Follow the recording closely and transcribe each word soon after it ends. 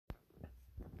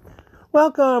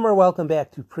Welcome or welcome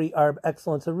back to Pre-Arb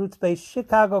Excellence, a roots-based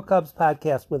Chicago Cubs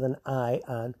podcast with an eye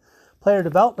on player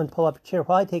development. Pull up a chair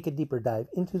while I take a deeper dive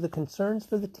into the concerns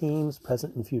for the team's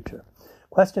present and future.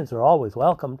 Questions are always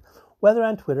welcomed, whether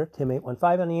on Twitter,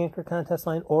 Tim815 on the Anchor contest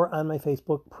line, or on my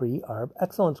Facebook Pre-Arb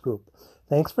Excellence group.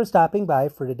 Thanks for stopping by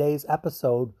for today's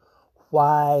episode,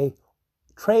 Why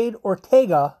Trade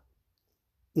Ortega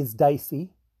is Dicey,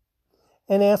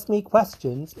 and ask me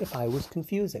questions if I was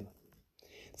confusing.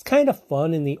 It's kind of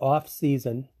fun in the off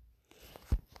season,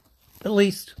 at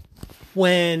least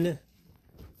when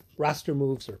roster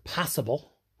moves are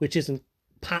possible, which doesn't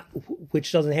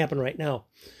happen right now.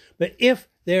 But if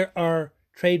there are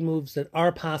trade moves that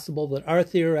are possible, that are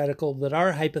theoretical, that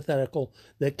are hypothetical,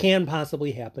 that can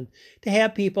possibly happen, to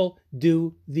have people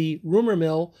do the rumor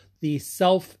mill, the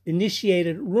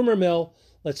self-initiated rumor mill.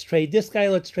 Let's trade this guy,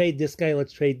 let's trade this guy,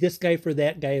 let's trade this guy for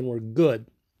that guy, and we're good.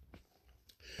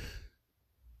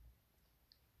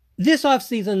 This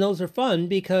offseason, those are fun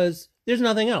because there's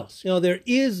nothing else. There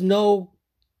is no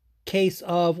case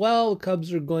of, the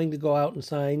Cubs are going to go out and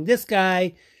sign this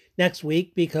guy next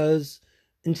week because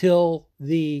until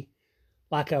the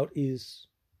lockout is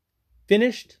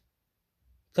finished,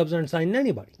 Cubs aren't signing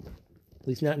anybody. At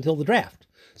least not until the draft.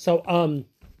 So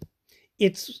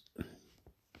it's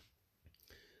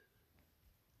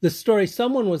the story.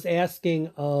 Someone was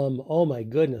asking, oh my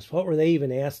goodness, what were they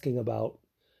even asking about?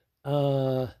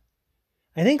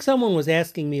 I think someone was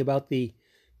asking me about the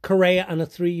Correa on a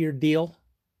 3-year deal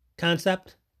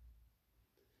concept.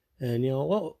 And,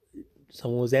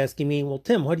 someone was asking me,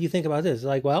 Tim, what do you think about this?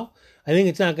 I think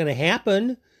it's not going to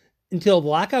happen until the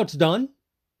lockout's done.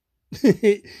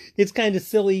 It's kind of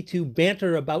silly to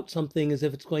banter about something as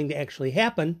if it's going to actually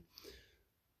happen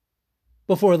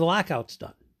before the lockout's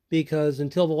done. Because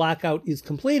until the lockout is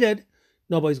completed,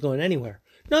 nobody's going anywhere.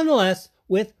 Nonetheless,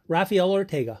 with Rafael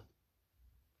Ortega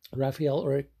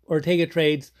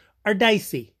trades are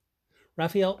dicey.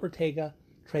 Rafael Ortega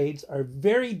trades are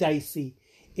very dicey.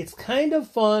 It's kind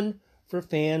of fun for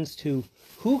fans to,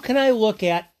 who can I look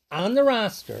at on the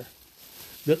roster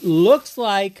that looks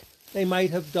like they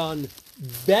might have done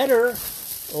better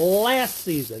last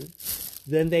season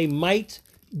than they might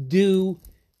do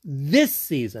this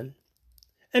season,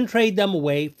 and trade them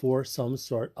away for some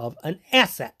sort of an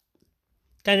asset.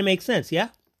 Kind of makes sense, yeah?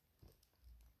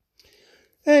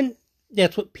 And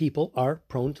that's what people are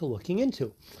prone to looking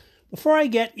into. Before I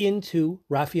get into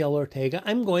Rafael Ortega,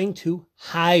 I'm going to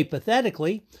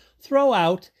hypothetically throw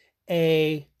out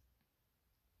a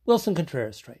Wilson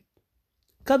Contreras trade.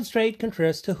 Cubs trade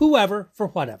Contreras to whoever for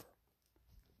whatever.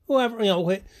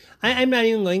 I'm not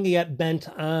even going to get bent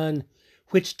on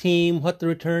which team, what the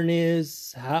return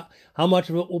is, how much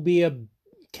of it will be a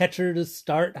catcher to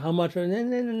start, how much,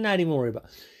 and not even worry about.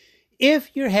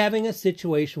 If you're having a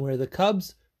situation where the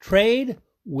Cubs trade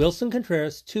Wilson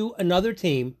Contreras to another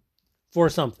team for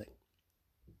something,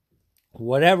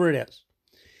 whatever it is,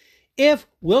 if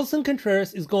Wilson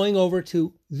Contreras is going over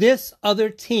to this other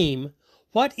team,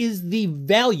 what is the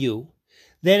value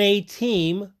that a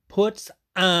team puts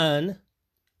on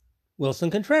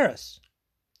Wilson Contreras?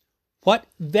 What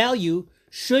value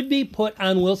should be put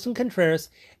on Wilson Contreras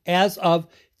as of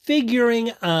figuring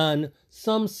on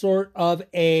some sort of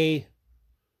a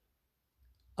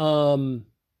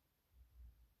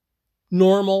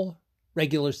normal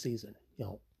regular season,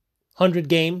 100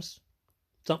 games,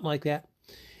 something like that.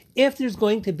 If there's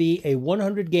going to be a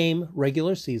 100-game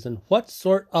regular season, what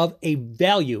sort of a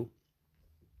value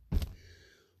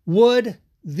would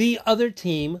the other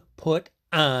team put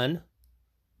on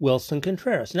Wilson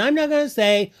Contreras? And I'm not going to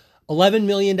say $11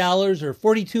 million or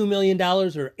 $42 million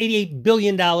or $88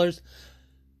 billion.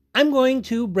 I'm going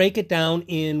to break it down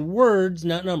in words,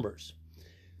 not numbers.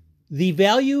 The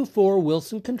value for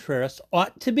Wilson Contreras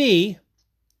ought to be,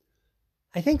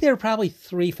 I think there are probably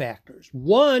 3 factors.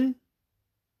 One,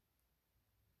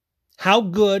 how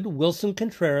good Wilson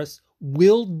Contreras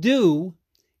will do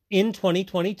in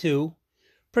 2022,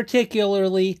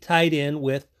 particularly tied in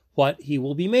with what he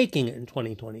will be making in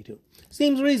 2022.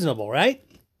 Seems reasonable, right?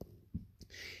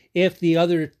 If the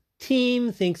other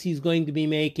team thinks he's going to be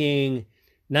making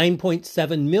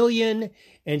 $9.7 million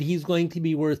and he's going to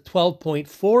be worth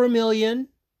 $12.4 million,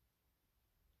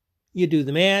 you do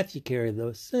the math, you carry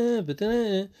those,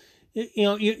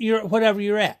 you're whatever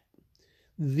you're at.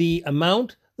 The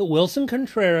amount that Wilson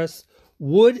Contreras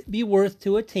would be worth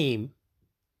to a team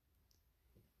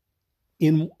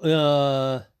in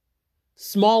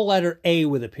small letter A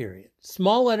with a period.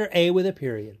 Small letter A with a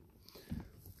period.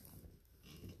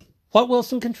 What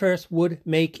Wilson Contreras would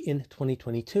make in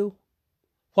 2022.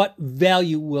 What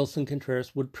value Wilson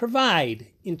Contreras would provide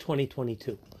in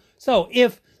 2022. So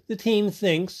if the team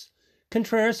thinks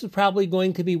Contreras is probably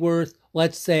going to be worth,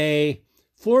 let's say,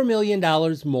 $4 million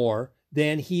more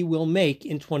than he will make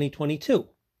in 2022.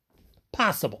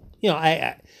 Possible.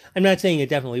 I'm not saying it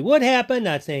definitely would happen,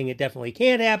 not saying it definitely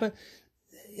can't happen.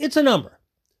 It's a number.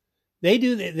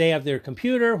 They have their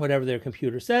computer, whatever their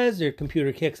computer says, their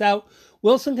computer kicks out.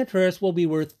 Willson Contreras will be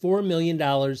worth $4 million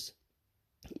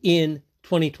in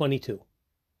 2022.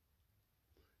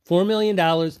 $4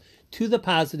 million to the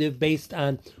positive based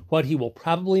on what he will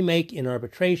probably make in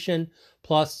arbitration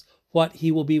plus what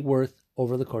he will be worth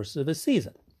over the course of a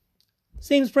season.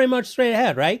 Seems pretty much straight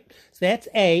ahead, right? So that's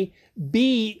A.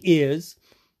 B is,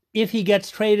 if he gets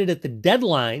traded at the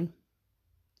deadline,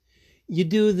 you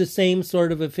do the same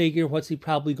sort of a figure. What's he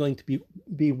probably going to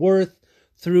be worth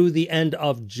through the end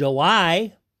of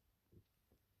July?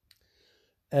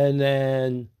 And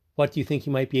then what do you think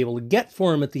you might be able to get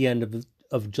for him at the end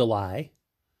of July?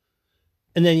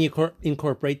 And then you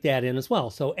incorporate that in as well.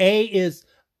 So A is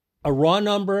a raw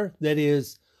number that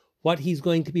is what he's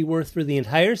going to be worth for the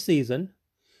entire season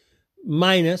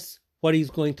minus what he's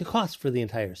going to cost for the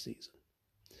entire season.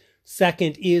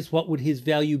 Second is, what would his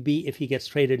value be if he gets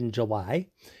traded in July?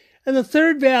 And the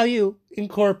third value,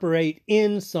 incorporate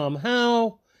in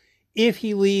somehow if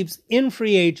he leaves in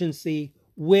free agency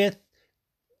with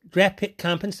draft pick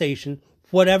compensation,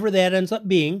 whatever that ends up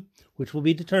being, which will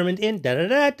be determined in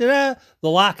the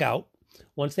lockout.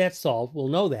 Once that's solved, we'll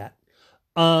know that.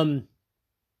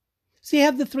 So you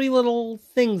have the three little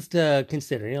things to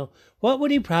consider. What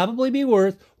would he probably be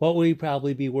worth? What would he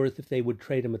probably be worth if they would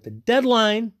trade him at the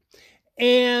deadline?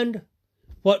 And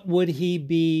what would he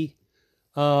be?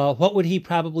 What would he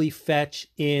probably fetch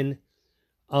in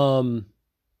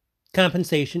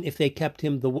compensation if they kept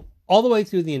him all the way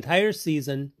through the entire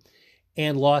season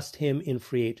and lost him in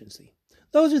free agency?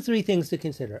 Those are three things to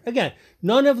consider. Again,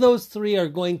 none of those three are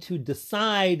going to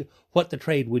decide what the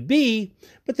trade would be,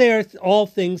 but they are all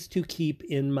things to keep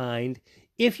in mind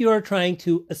if you are trying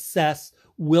to assess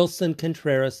Willson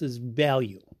Contreras'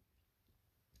 value.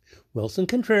 Willson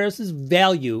Contreras'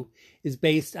 value is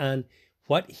based on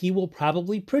what he will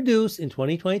probably produce in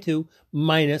 2022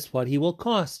 minus what he will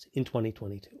cost in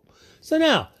 2022. So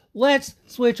now, let's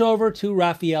switch over to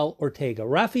Rafael Ortega.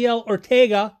 Rafael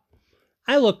Ortega,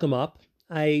 I looked him up.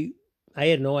 I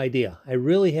had no idea. I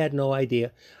really had no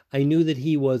idea. I knew that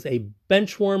he was a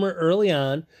bench warmer early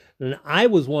on, and I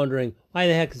was wondering, why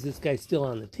the heck is this guy still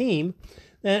on the team?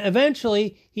 Then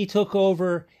eventually, he took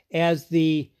over as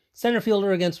the center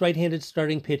fielder against right-handed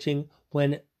starting pitching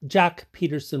when Joc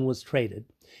Pederson was traded.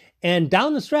 And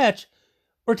down the stretch,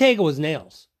 Ortega was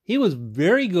nails. He was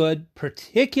very good,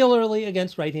 particularly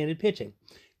against right-handed pitching.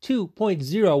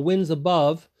 2.0 wins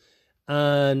above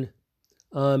on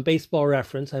Baseball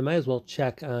Reference. I might as well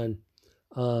check on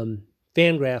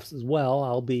Fangraphs as well.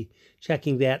 I'll be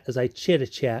checking that as I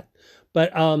chitter-chat.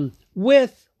 But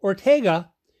with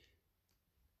Ortega,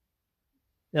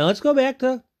 now let's go back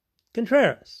to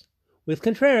Contreras. With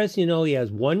Contreras, he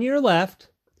has 1 year left,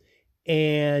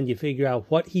 and you figure out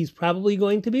what he's probably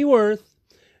going to be worth,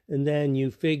 and then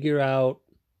you figure out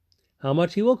how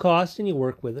much he will cost, and you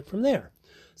work with it from there.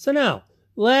 So now,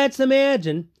 let's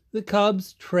imagine the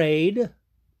Cubs trade,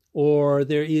 or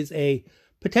there is a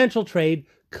potential trade,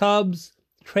 Cubs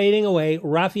trading away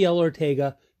Rafael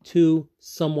Ortega to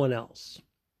someone else.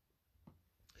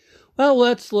 Well,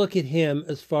 let's look at him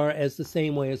as far as the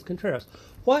same way as Contreras.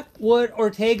 What would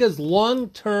Ortega's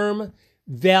long-term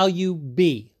value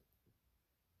be?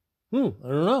 I don't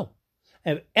know. I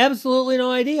have absolutely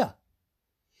no idea.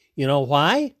 You know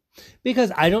why?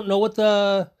 Because I don't know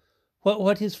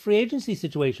what his free agency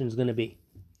situation is going to be.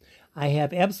 I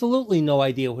have absolutely no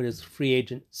idea what his free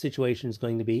agent situation is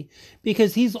going to be,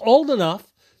 because he's old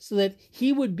enough so that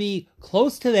he would be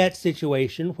close to that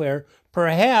situation where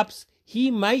perhaps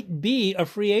he might be a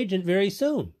free agent very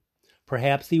soon.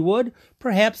 Perhaps he would,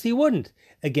 perhaps he wouldn't.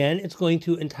 Again, it's going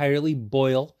to entirely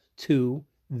boil to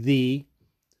the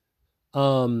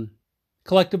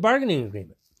collective bargaining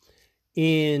agreement.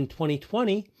 In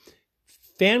 2020,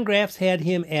 Fangraphs had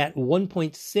him at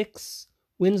 1.6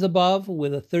 wins above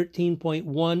with a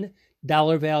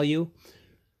 $13.1 value.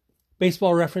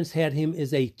 Baseball Reference had him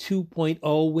as a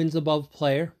 2.0 wins above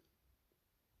player.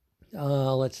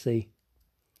 Let's see.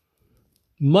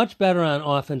 Much better on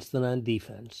offense than on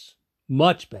defense.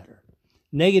 Much better.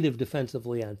 Negative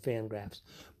defensively on Fangraphs,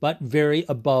 but very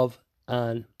above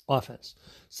on offense.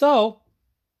 So,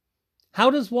 how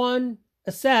does one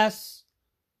assess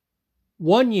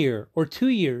 1 year or 2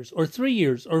 years or 3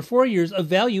 years or 4 years of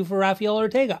value for Rafael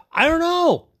Ortega? I don't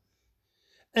know.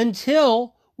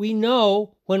 Until we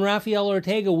know when Rafael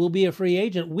Ortega will be a free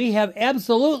agent. We have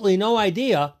absolutely no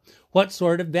idea what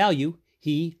sort of value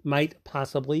he might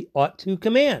possibly ought to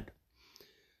command.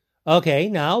 Okay,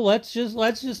 now let's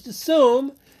just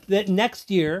assume that next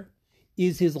year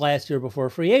is his last year before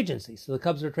free agency. So the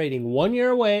Cubs are trading 1 year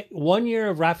away, 1 year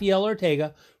of Rafael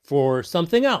Ortega for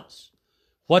something else.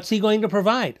 What's he going to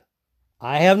provide?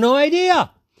 I have no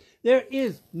idea. There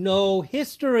is no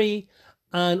history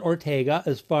on Ortega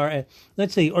as far as,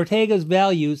 let's see, Ortega's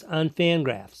values on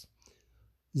Fangraphs.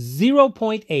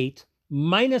 0.8,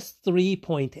 minus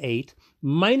 3.8,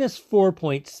 minus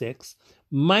 4.6,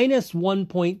 minus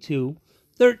 1.2,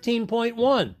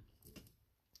 13.1.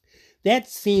 That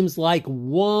seems like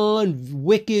one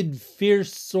wicked,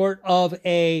 fierce sort of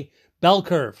a bell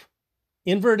curve,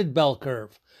 inverted bell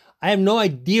curve. I have no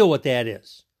idea what that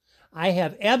is. I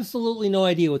have absolutely no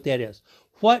idea what that is.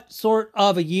 What sort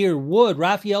of a year would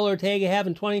Rafael Ortega have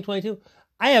in 2022?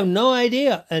 I have no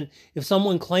idea. And if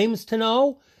someone claims to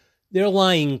know, they're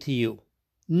lying to you.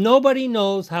 Nobody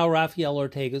knows how Rafael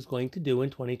Ortega is going to do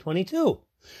in 2022.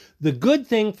 The good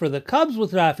thing for the Cubs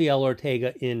with Rafael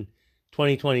Ortega in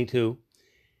 2022,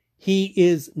 he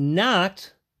is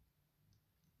not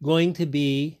going to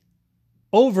be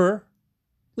over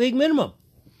league minimum.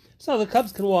 So the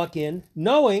Cubs can walk in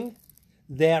knowing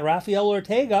that Rafael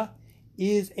Ortega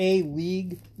is a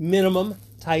league minimum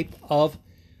type of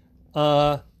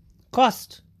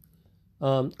cost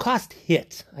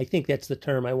hit. I think that's the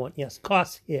term I want. Yes,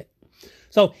 cost hit.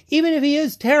 So even if he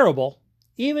is terrible,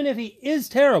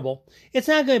 it's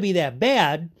not going to be that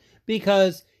bad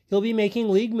because he'll be making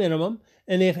league minimum.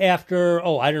 And if after,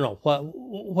 I don't know,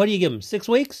 what do you give him, 6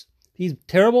 weeks? If he's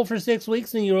terrible for 6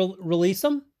 weeks and you release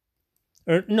him?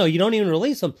 Or no, you don't even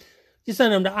release him. You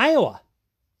send him to Iowa.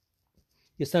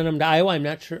 I'm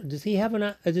not sure. Does he have an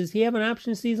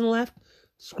option season left?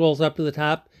 Scrolls up to the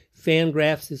top.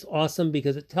 Fangraphs is awesome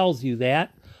because it tells you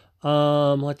that.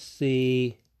 Let's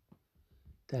see.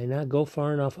 Did I not go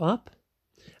far enough up?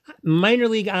 Minor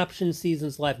league option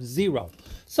seasons left, 0.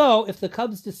 So if the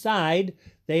Cubs decide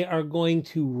they are going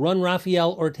to run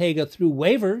Rafael Ortega through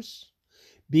waivers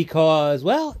because,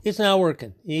 it's not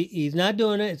working. He's not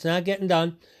doing it. It's not getting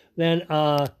done. Then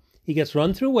he gets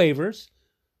run through waivers.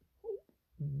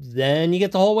 Then you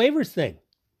get the whole waivers thing.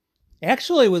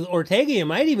 Actually, with Ortega, you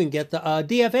might even get the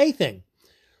DFA thing.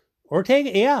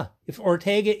 If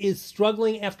Ortega is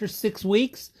struggling after 6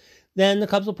 weeks, then the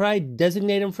Cubs will probably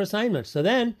designate him for assignment. So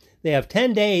then they have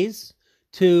 10 days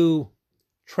to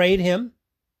trade him,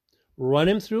 run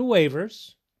him through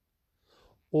waivers,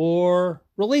 or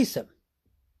release him.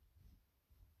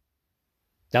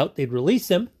 Doubt they'd release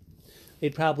him.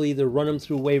 They'd probably either run him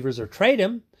through waivers or trade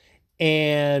him.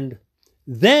 And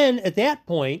then at that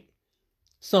point,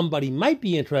 somebody might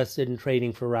be interested in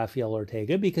trading for Rafael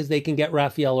Ortega because they can get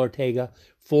Rafael Ortega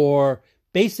for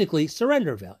basically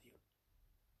surrender value.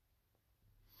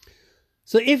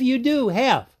 So if you do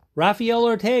have Rafael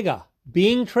Ortega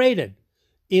being traded,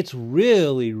 it's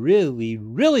really, really,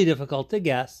 really difficult to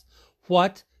guess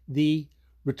what the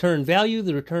return value,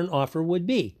 the return offer would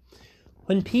be.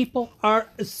 When people are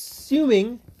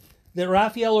assuming that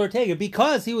Rafael Ortega,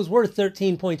 because he was worth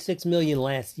 $13.6 million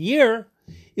last year,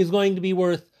 is going to be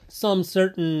worth some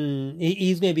certain,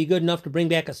 he's going to be good enough to bring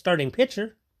back a starting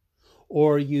pitcher,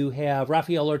 or you have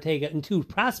Rafael Ortega and 2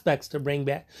 prospects to bring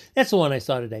back. That's the one I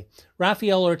saw today.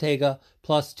 Rafael Ortega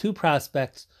plus 2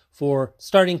 prospects for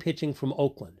starting pitching from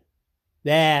Oakland.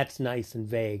 That's nice and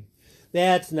vague.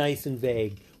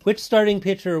 Which starting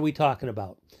pitcher are we talking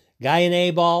about? Guy in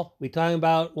A-ball? We talking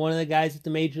about one of the guys at the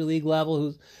major league level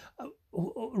who's...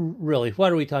 really,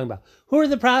 what are we talking about? Who are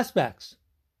the prospects?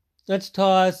 Let's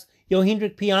toss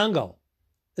Yohendrick Piango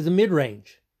as a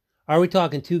mid-range. Are we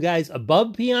talking 2 guys above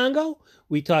Piango? Are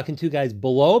we talking 2 guys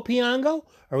below Piango?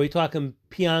 Are we talking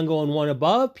Piango and 1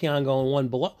 above, Piango and 1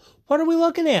 below? What are we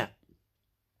looking at?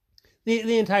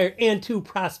 The entire and 2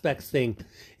 prospects thing.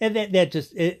 And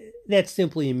that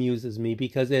simply amuses me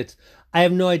because I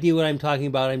have no idea what I'm talking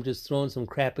about. I'm just throwing some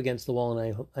crap against the wall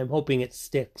and I'm hoping it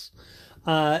sticks.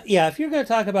 If you're going to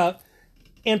talk about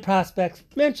and prospects,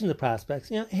 mention the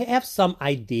prospects. Have some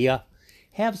idea.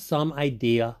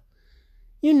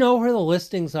 You know where the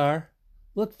listings are.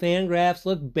 Look Fangraphs,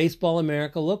 look Baseball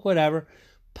America, look whatever.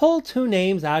 Pull 2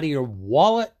 names out of your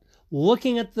wallet,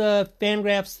 looking at the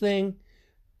Fangraphs thing.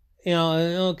 Ed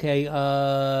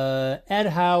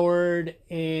Howard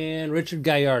and Richard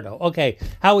Gallardo. Okay,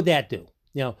 how would that do?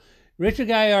 Richard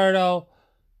Gallardo,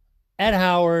 Ed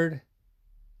Howard,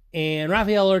 and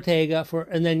Rafael Ortega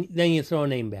and then you throw a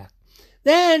name back.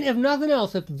 Then, if nothing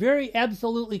else, if very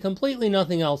absolutely, completely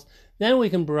nothing else, then we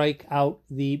can break out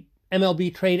the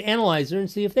MLB Trade Analyzer and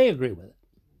see if they agree with it.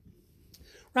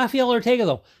 Rafael Ortega,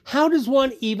 though, how does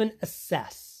one even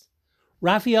assess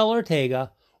Rafael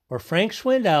Ortega or Frank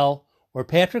Schwindel or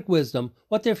Patrick Wisdom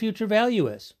what their future value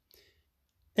is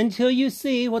until you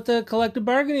see what the collective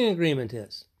bargaining agreement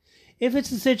is? If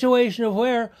it's a situation of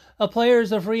where a player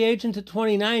is a free agent at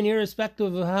 29,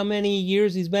 irrespective of how many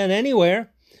years he's been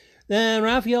anywhere, then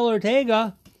Rafael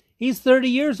Ortega, he's 30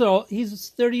 years old. He's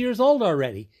 30 years old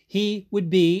already. He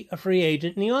would be a free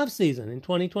agent in the offseason in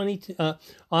 2022,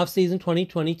 offseason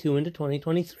 2022 into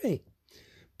 2023.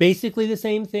 Basically the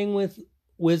same thing with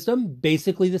Wisdom.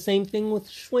 Basically the same thing with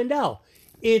Schwindel.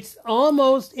 It's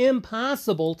almost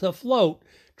impossible to float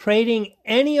trading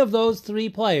any of those three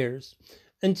players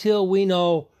until we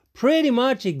know pretty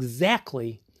much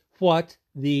exactly what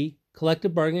the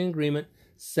collective bargaining agreement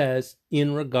says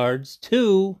in regards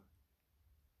to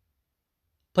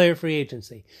player free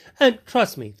agency. And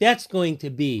trust me, that's going to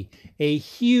be a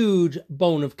huge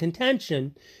bone of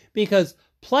contention because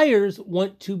players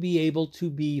want to be able to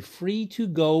be free to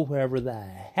go wherever the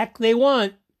heck they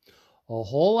want a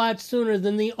whole lot sooner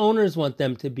than the owners want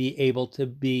them to be able to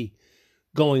be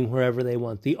going wherever they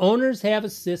want. The owners have a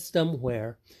system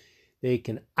where they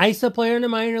can ice a player in the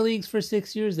minor leagues for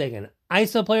 6 years. They can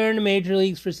ice a player in the major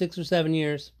leagues for 6 or 7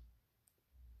 years.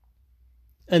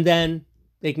 And then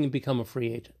they can become a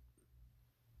free agent.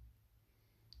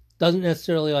 Doesn't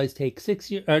necessarily always take 6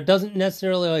 years, or doesn't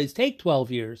necessarily always take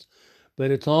 12 years,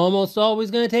 but it's almost always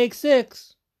going to take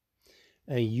 6.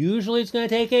 And usually it's going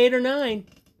to take 8 or 9,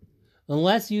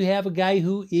 unless you have a guy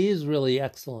who is really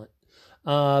excellent.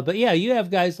 But yeah, you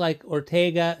have guys like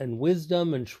Ortega and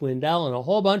Wisdom and Schwindel and a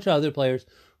whole bunch of other players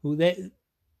who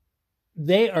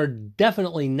they are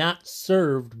definitely not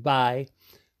served by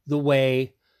the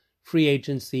way free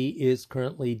agency is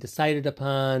currently decided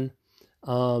upon.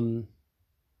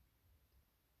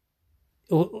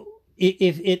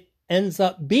 If it ends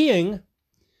up being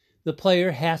the player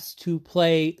has to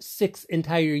play 6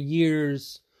 entire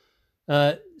years,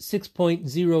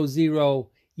 6.00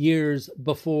 years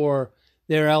before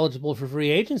they're eligible for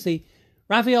free agency,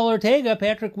 Rafael Ortega,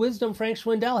 Patrick Wisdom, Frank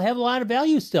Schwindel have a lot of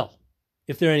value still,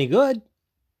 if they're any good.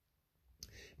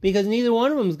 Because neither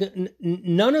one of them,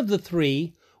 none of the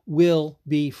three will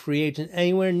be free agent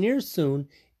anywhere near soon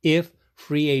if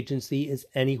free agency is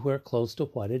anywhere close to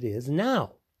what it is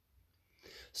now.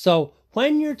 So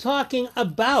when you're talking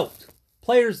about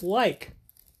players like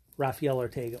Rafael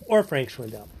Ortega or Frank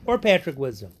Schwindel or Patrick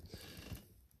Wisdom,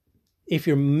 if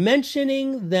you're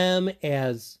mentioning them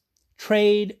as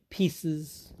trade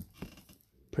pieces,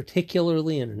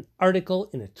 particularly in an article,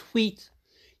 in a tweet,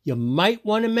 you might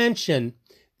want to mention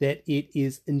that it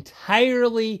is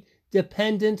entirely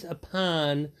dependent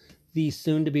upon the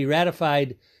soon-to-be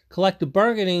ratified collective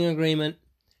bargaining agreement,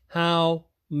 how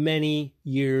many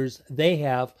years they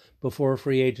have before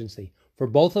free agency. For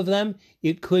both of them,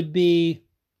 it could be,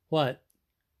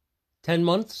 10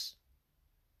 months?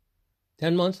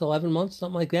 10 months, 11 months,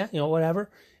 something like that, whatever.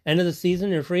 End of the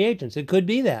season, they're free agents. It could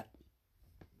be that.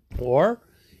 Or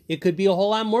it could be a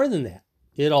whole lot more than that.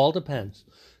 It all depends.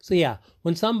 So yeah,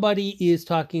 when somebody is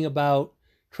talking about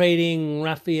trading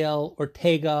Rafael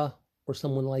Ortega or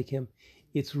someone like him,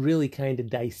 it's really kind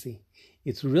of dicey.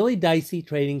 It's really dicey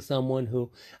trading someone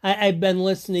who... I've been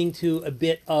listening to a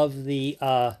bit of the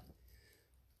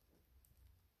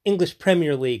English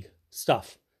Premier League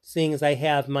stuff, seeing as I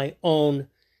have my own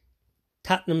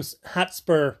Tottenham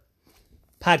Hotspur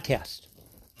podcast.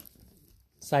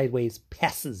 Sideways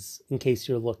Passes, in case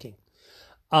you're looking.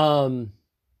 And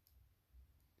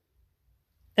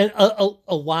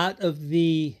a lot of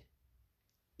the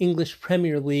English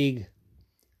Premier League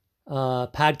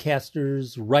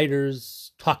podcasters,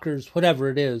 writers, talkers, whatever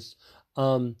it is,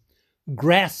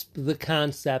 grasp the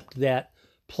concept that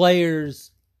players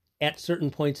at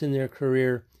certain points in their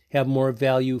career have more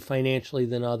value financially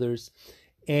than others.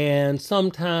 And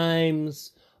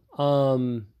sometimes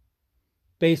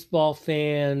baseball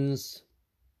fans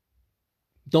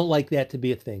don't like that to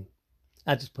be a thing.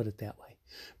 I'll just put it that way.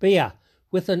 But yeah,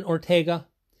 with an Ortega,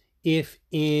 if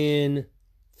in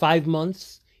 5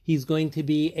 months he's going to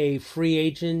be a free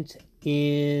agent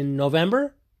in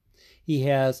November, he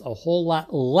has a whole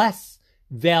lot less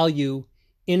value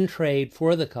in trade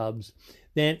for the Cubs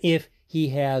than if he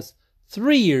has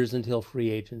 3 years until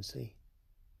free agency.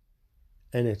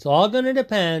 And it's all going to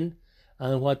depend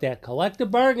on what that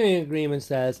collective bargaining agreement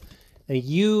says. And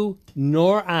you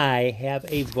nor I have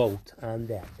a vote on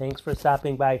that. Thanks for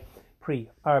stopping by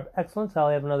Pre-Arb Excellence. I'll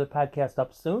have another podcast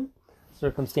up soon.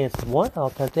 Circumstances warrant. I'll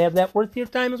attempt to have that worth your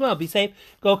time as well. Be safe.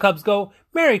 Go Cubs go.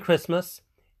 Merry Christmas.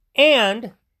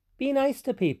 And be nice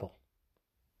to people.